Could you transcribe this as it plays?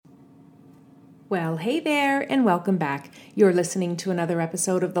Well, hey there, and welcome back. You're listening to another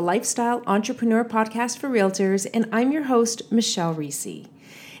episode of the Lifestyle Entrepreneur Podcast for Realtors, and I'm your host, Michelle Reese.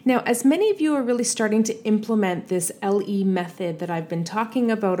 Now, as many of you are really starting to implement this LE method that I've been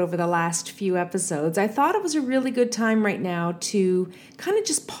talking about over the last few episodes, I thought it was a really good time right now to kind of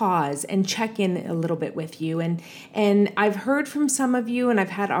just pause and check in a little bit with you. And I've heard from some of you, and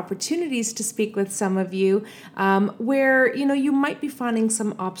I've had opportunities to speak with some of you where, you might be finding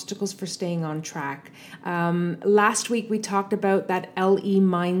some obstacles for staying on track. Last week, we talked about that LE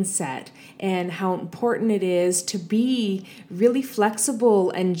mindset and how important it is to be really flexible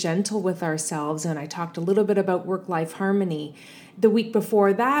and gentle with ourselves. And I talked a little bit about work-life harmony. The week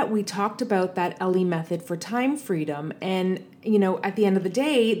before that, we talked about that LE method for time freedom. And, at the end of the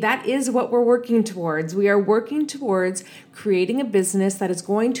day, that is what we're working towards. We are working towards creating a business that is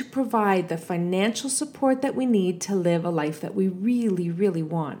going to provide the financial support that we need to live a life that we really, really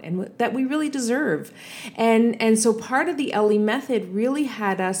want and that we really deserve. And so part of the LE method really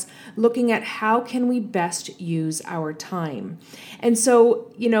had us looking at how can we best use our time. And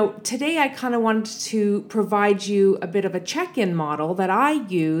so, today I kind of wanted to provide you a bit of a check-in model that I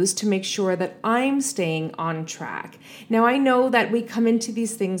use to make sure that I'm staying on track. Now, I know that we come into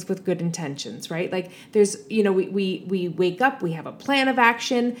these things with good intentions, right? Like there's, we wake up, we have a plan of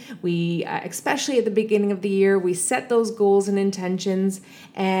action. We, especially at the beginning of the year, we set those goals and intentions.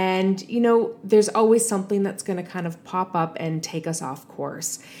 And, there's always something that's going to kind of pop up and take us off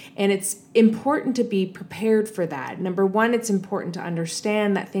course. And it's important to be prepared for that. Number one, it's important to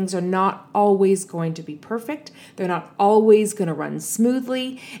understand that things are not always going to be perfect. They're not always going to run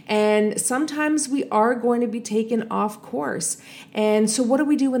smoothly. And sometimes we are going to be taken off course. And so what do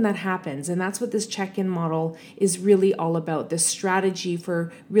we do when that happens? And that's what this check-in model is really all about, this strategy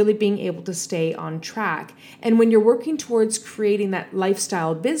for really being able to stay on track. And when you're working towards creating that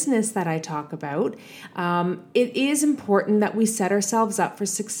lifestyle business that I talk about, it is important that we set ourselves up for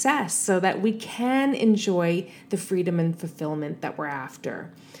success so that we can enjoy the freedom and fulfillment that we're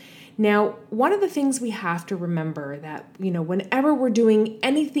after. Now, one of the things we have to remember that, whenever we're doing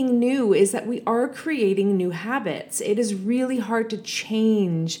anything new is that we are creating new habits. It is really hard to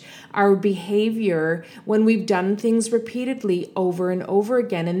change our behavior when we've done things repeatedly over and over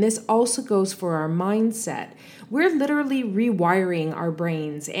again. And this also goes for our mindset. We're literally rewiring our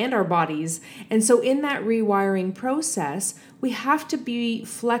brains and our bodies. And so in that rewiring process, we have to be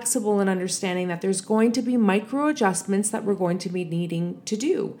flexible in understanding that there's going to be micro adjustments that we're going to be needing to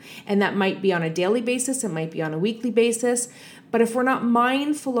do. And that might be on a daily basis, it might be on a weekly basis. But if we're not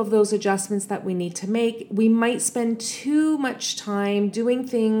mindful of those adjustments that we need to make, we might spend too much time doing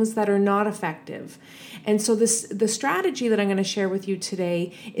things that are not effective. And so the strategy that I'm going to share with you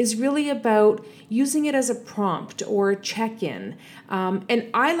today is really about using it as a prompt or a check-in. And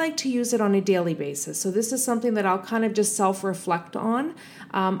I like to use it on a daily basis. So this is something that I'll kind of just self-reflect on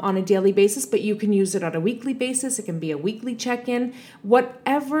a daily basis, but you can use it on a weekly basis. It can be a weekly check-in,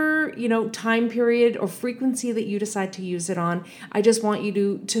 whatever, time period or frequency that you decide to use it on. I just want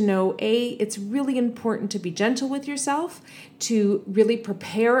you to know, it's really important to be gentle with yourself, to really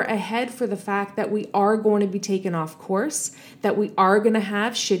prepare ahead for the fact that we are going to be taken off course, that we are going to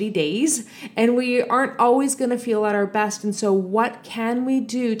have shitty days, and we aren't always going to feel at our best. And so what can we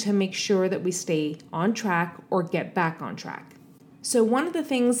do to make sure that we stay on track or get back on track? So one of the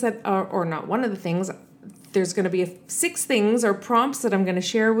things that are, or not one of the things, there's going to be 6 things or prompts that I'm going to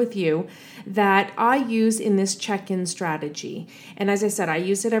share with you that I use in this check-in strategy. And as I said, I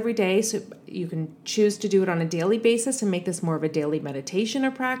use it every day, so you can choose to do it on a daily basis and make this more of a daily meditation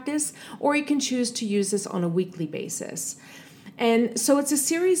or practice, or you can choose to use this on a weekly basis. And so it's a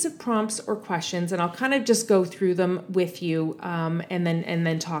series of prompts or questions, and I'll kind of just go through them with you and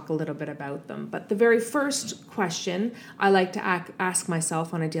then talk a little bit about them. But the very first question I like to ask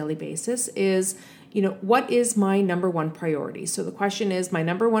myself on a daily basis is, what is my number one priority? So the question is, my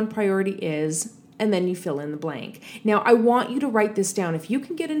number one priority is, and then you fill in the blank. Now, I want you to write this down. If you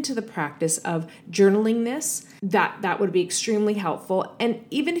can get into the practice of journaling this, that would be extremely helpful. And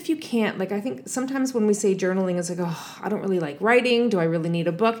even if you can't, I think sometimes when we say journaling, it's I don't really like writing. Do I really need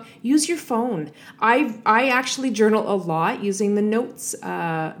a book? Use your phone. I actually journal a lot using the Notes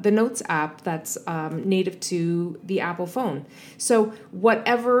app that's native to the Apple phone. So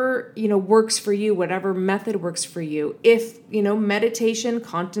whatever, works for you, whatever method works for you. If, meditation,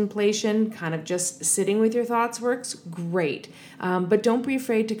 contemplation, kind of just sitting with your thoughts works, great. But don't be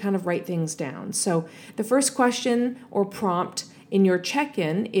afraid to kind of write things down. So the first question or prompt in your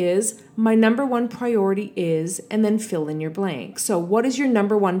check-in is my number one priority is, and then fill in your blank. So what is your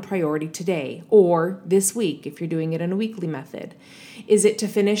number one priority today or this week if you're doing it in a weekly method? Is it to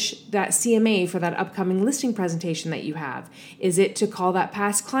finish that CMA for that upcoming listing presentation that you have? Is it to call that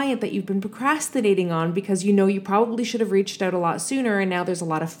past client that you've been procrastinating on because you know you probably should have reached out a lot sooner and now there's a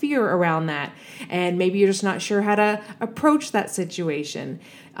lot of fear around that and maybe you're just not sure how to approach that situation?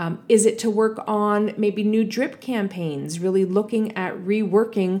 Is it to work on maybe new drip campaigns, really looking at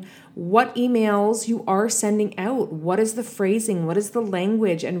reworking what emails you are sending out? What is the phrasing? What is the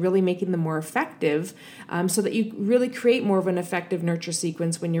language? And really making them more effective so that you really create more of an effective nurture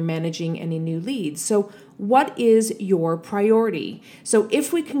sequence when you're managing any new leads. So what is your priority? So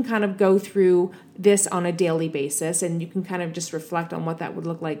if we can kind of go through this on a daily basis, and you can kind of just reflect on what that would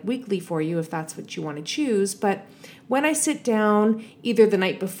look like weekly for you if that's what you want to choose. But when I sit down either the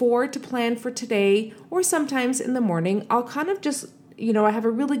night before to plan for today or sometimes in the morning, I'll kind of just, I have a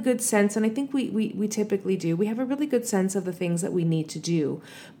really good sense, and I think we typically do. We have a really good sense of the things that we need to do,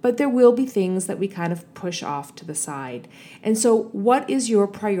 but there will be things that we kind of push off to the side. And so what is your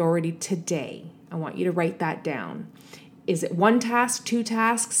priority today? I want you to write that down. Is it one task, two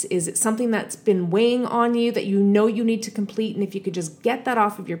tasks? Is it something that's been weighing on you that you know you need to complete? And if you could just get that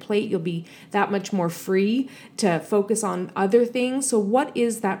off of your plate, you'll be that much more free to focus on other things. So what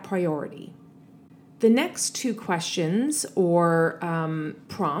is that priority? The next two questions or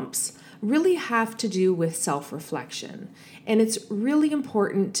prompts really have to do with self-reflection. And it's really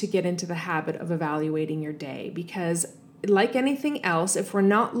important to get into the habit of evaluating your day because like anything else, if we're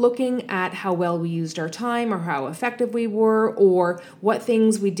not looking at how well we used our time or how effective we were or what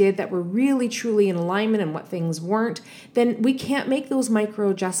things we did that were really truly in alignment and what things weren't, then we can't make those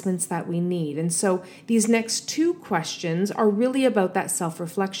micro adjustments that we need. And so these next two questions are really about that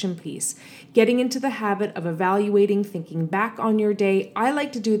self-reflection piece, getting into the habit of evaluating, thinking back on your day. I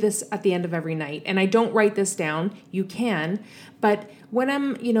like to do this at the end of every night, and I don't write this down. You can, but when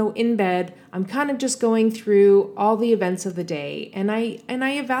I'm, in bed, I'm kind of just going through all the events of the day and I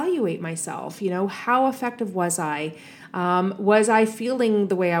evaluate myself, how effective was I? Was I feeling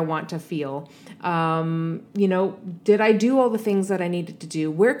the way I want to feel? Did I do all the things that I needed to do?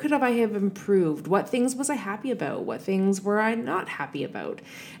 Where could I have improved? What things was I happy about? What things were I not happy about?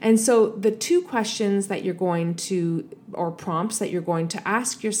 And so the two questions that you're going to, or prompts that you're going to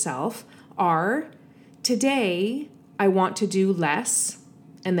ask yourself are, today, I want to do less,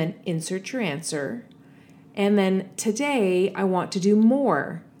 and then insert your answer. And then today, I want to do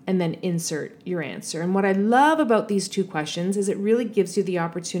more, and then insert your answer. And what I love about these two questions is it really gives you the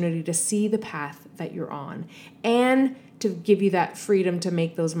opportunity to see the path that you're on and to give you that freedom to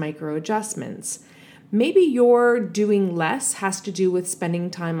make those micro adjustments. Maybe your doing less has to do with spending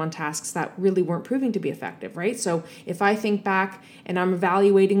time on tasks that really weren't proving to be effective, right? So if I think back and I'm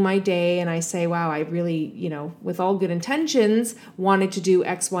evaluating my day and I say, wow, I really, with all good intentions, wanted to do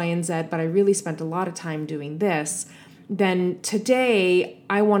X, Y, and Z, but I really spent a lot of time doing this, then today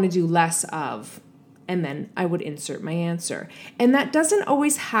I want to do less of, and then I would insert my answer. And that doesn't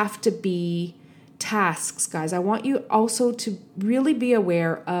always have to be tasks, guys. I want you also to really be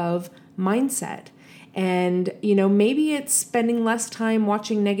aware of mindset. And, maybe it's spending less time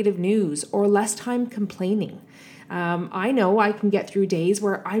watching negative news or less time complaining. I know I can get through days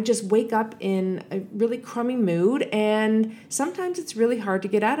where I just wake up in a really crummy mood and sometimes it's really hard to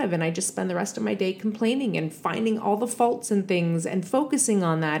get out of, and I just spend the rest of my day complaining and finding all the faults and things and focusing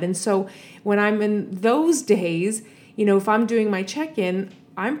on that. And so when I'm in those days, if I'm doing my check-in,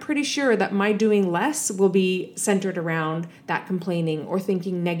 I'm pretty sure that my doing less will be centered around that complaining or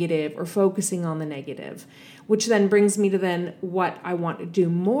thinking negative or focusing on the negative, which then brings me to then what I want to do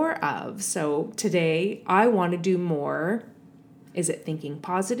more of. So today I want to do more. Is it thinking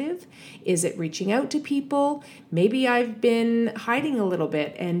positive? Is it reaching out to people? Maybe I've been hiding a little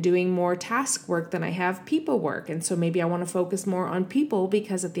bit and doing more task work than I have people work. And so maybe I want to focus more on people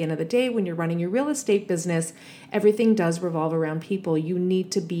because at the end of the day, when you're running your real estate business, everything does revolve around people. You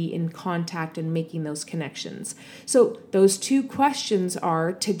need to be in contact and making those connections. So those two questions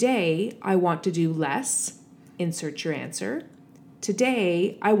are, today, I want to do less. Insert your answer.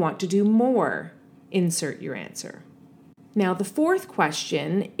 Today, I want to do more. Insert your answer. Now, the fourth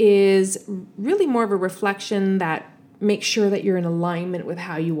question is really more of a reflection that makes sure that you're in alignment with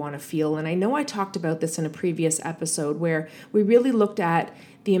how you want to feel. And I know I talked about this in a previous episode where we really looked at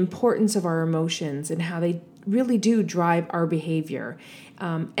the importance of our emotions and how they really do drive our behavior.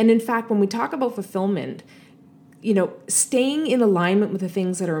 And in fact, when we talk about fulfillment, staying in alignment with the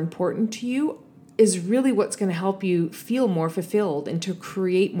things that are important to you is really what's going to help you feel more fulfilled and to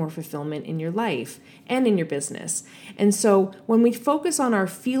create more fulfillment in your life and in your business. And so when we focus on our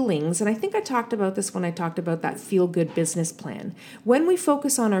feelings, and I think I talked about this when I talked about that feel-good business plan, when we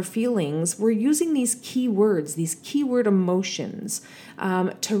focus on our feelings, we're using these keywords, these keyword emotions,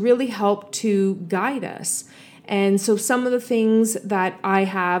 to really help to guide us. And so some of the things that I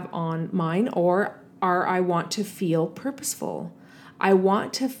have on mine are I want to feel purposeful. I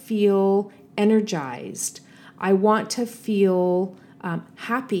want to feel energized. I want to feel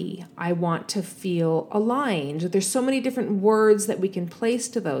happy. I want to feel aligned. There's so many different words that we can place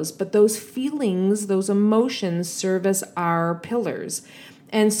to those, but those feelings, those emotions serve as our pillars.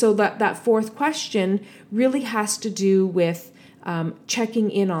 And so that fourth question really has to do with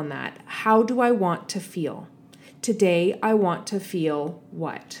checking in on that. How do I want to feel? Today, I want to feel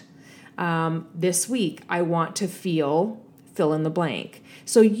what? This week, I want to feel fill in the blank.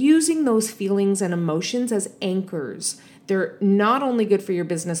 So using those feelings and emotions as anchors, they're not only good for your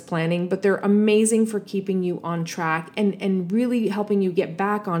business planning, but they're amazing for keeping you on track and really helping you get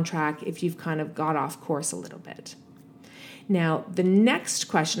back on track if you've kind of got off course a little bit. Now, the next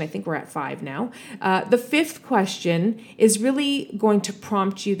question, I think we're at 5 now. The fifth question is really going to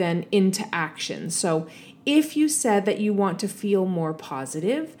prompt you then into action. So if you said that you want to feel more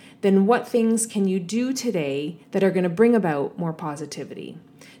positive, then what things can you do today that are going to bring about more positivity?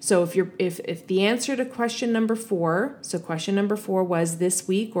 So if the answer to question number 4, so question number 4 was this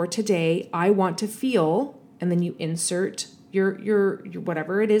week or today, I want to feel, and then you insert your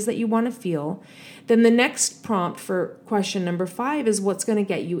whatever it is that you want to feel, then the next prompt for question number 5 is what's going to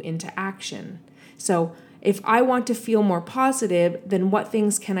get you into action. So if I want to feel more positive, then what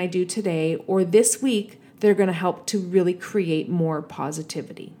things can I do today or this week that are going to help to really create more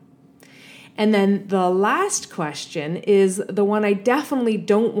positivity? And then the last question is the one I definitely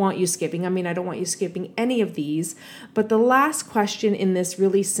don't want you skipping. I mean, I don't want you skipping any of these, but the last question in this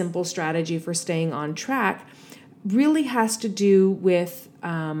really simple strategy for staying on track really has to do with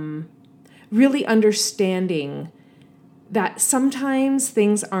really understanding that sometimes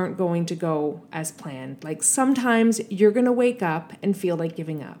things aren't going to go as planned. Like sometimes you're going to wake up and feel like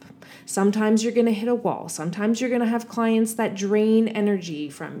giving up. Sometimes you're going to hit a wall. Sometimes you're going to have clients that drain energy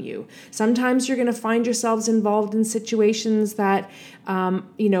from you. Sometimes you're going to find yourselves involved in situations that,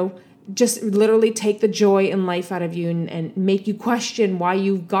 just literally take the joy in life out of you and make you question why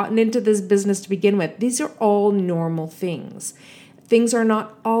you've gotten into this business to begin with. These are all normal things. Things are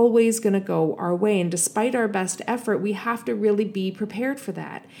not always going to go our way. And despite our best effort, we have to really be prepared for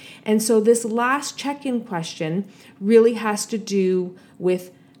that. And so this last check-in question really has to do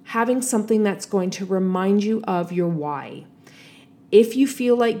with having something that's going to remind you of your why. If you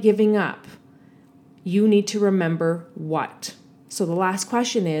feel like giving up, you need to remember what. So the last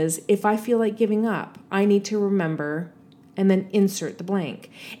question is, if I feel like giving up, I need to remember and then insert the blank.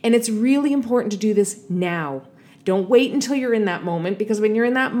 And it's really important to do this now. Don't wait until you're in that moment, because when you're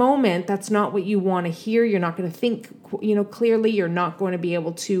in that moment, that's not what you want to hear. You're not going to think, clearly. You're not going to be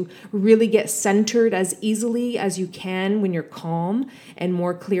able to really get centered as easily as you can when you're calm and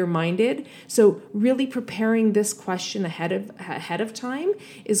more clear-minded. So really preparing this question ahead of time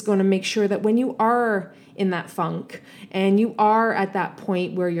is going to make sure that when you are in that funk and you are at that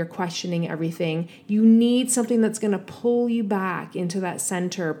point where you're questioning everything, you need something that's going to pull you back into that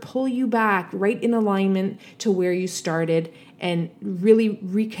center, pull you back right in alignment to where you started and really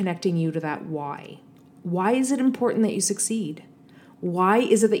reconnecting you to that why. Why is it important that you succeed? Why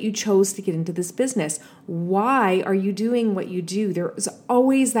is it that you chose to get into this business? Why are you doing what you do? There's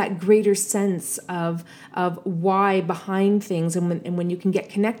always that greater sense of why behind things. And when you can get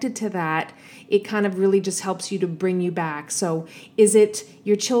connected to that, it kind of really just helps you to bring you back. So is it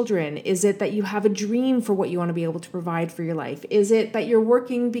your children? Is it that you have a dream for what you want to be able to provide for your life? Is it that you're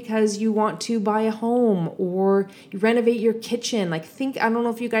working because you want to buy a home or you renovate your kitchen? I don't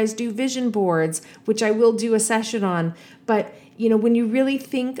know if you guys do vision boards, which I will do a session on, but when you really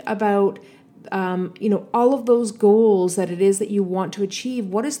think about, all of those goals that it is that you want to achieve,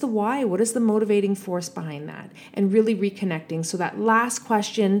 what is the why? What is the motivating force behind that? And really reconnecting. So that last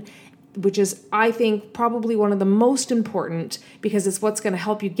question, which is, I think, probably one of the most important, because it's what's going to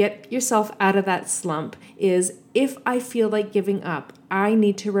help you get yourself out of that slump, is if I feel like giving up, I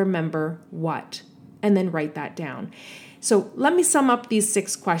need to remember what, and then write that down. So let me sum up these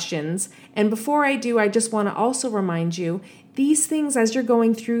 6 questions And before I do, I just want to also remind you, these things, as you're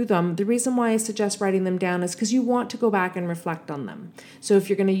going through them, the reason why I suggest writing them down is because you want to go back and reflect on them. So if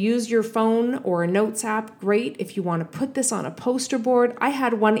you're going to use your phone or a notes app, great. If you want to put this on a poster board, I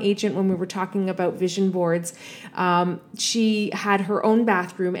had one agent when we were talking about vision boards, she had her own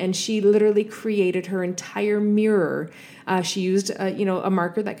bathroom and she literally created her entire mirror. She used a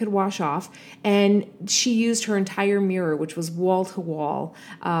marker that could wash off, and she used her entire mirror, which was wall to wall,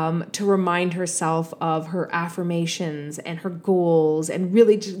 to remind herself of her affirmations and her goals. And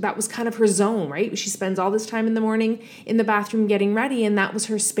really, that was kind of her zone, right? She spends all this time in the morning in the bathroom getting ready, and that was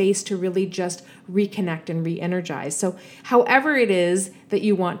her space to really just reconnect and re-energize. So however it is that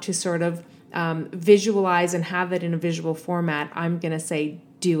you want to sort of visualize and have it in a visual format, I'm going to say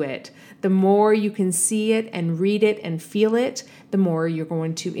do it. The more you can see it and read it and feel it, the more you're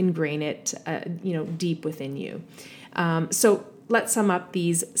going to ingrain it, deep within you. So let's sum up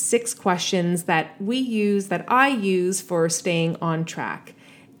these 6 questions that I use for staying on track.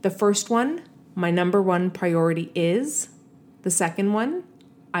 The first one, my number one priority is. The second one,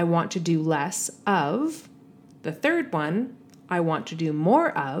 I want to do less of. The third one, I want to do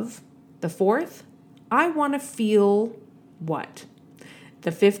more of. The fourth, I want to feel what?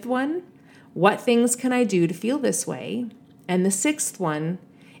 The fifth one, what things can I do to feel this way? And the sixth one,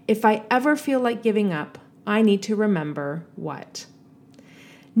 if I ever feel like giving up, I need to remember what?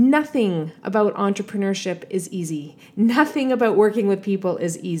 Nothing about entrepreneurship is easy. Nothing about working with people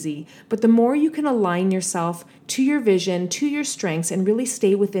is easy. But the more you can align yourself to your vision, to your strengths, and really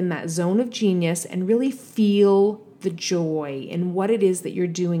stay within that zone of genius and really feel the joy in what it is that you're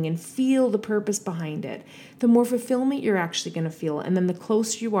doing and feel the purpose behind it, the more fulfillment you're actually going to feel. And then the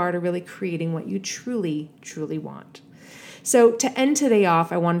closer you are to really creating what you truly, truly want. So to end today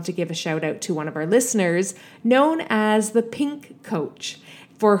off, I wanted to give a shout out to one of our listeners known as the Pink Coach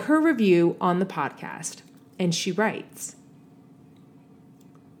for her review on the podcast. And she writes,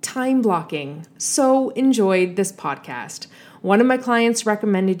 time blocking. So enjoyed this podcast. One of my clients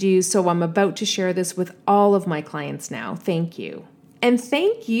recommended you, so I'm about to share this with all of my clients now. Thank you. And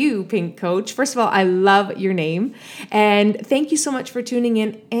thank you, Pink Coach. First of all, I love your name. And thank you so much for tuning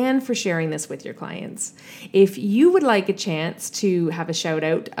in and for sharing this with your clients. If you would like a chance to have a shout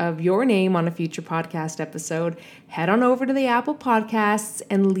out of your name on a future podcast episode, head on over to the Apple Podcasts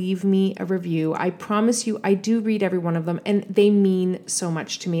and leave me a review. I promise you, I do read every one of them, and they mean so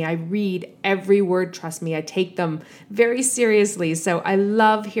much to me. I read every word. Trust me, I take them very seriously. So I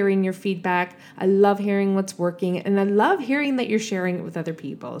love hearing your feedback. I love hearing what's working, and I love hearing that you're sharing it with other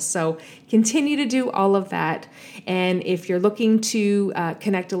people. So continue to do all of that. And if you're looking to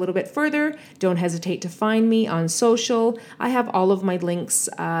connect a little bit further, don't hesitate to find me on social. I have all of my links.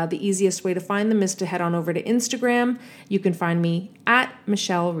 The easiest way to find them is to head on over to Instagram. You can find me at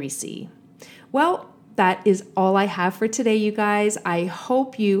Michelle Reese. Well, that is all I have for today, you guys. I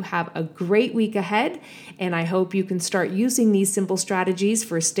hope you have a great week ahead, and I hope you can start using these simple strategies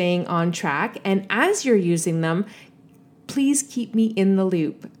for staying on track. And as you're using them, please keep me in the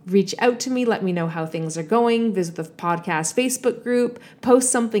loop. Reach out to me. Let me know how things are going. Visit the podcast Facebook group.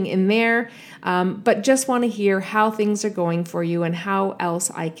 Post something in there. But just want to hear how things are going for you and how else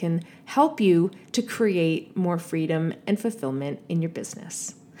I can help you to create more freedom and fulfillment in your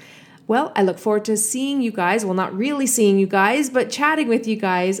business. Well, I look forward to seeing you guys. Well, not really seeing you guys, but chatting with you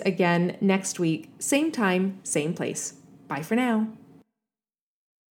guys again next week. Same time, same place. Bye for now.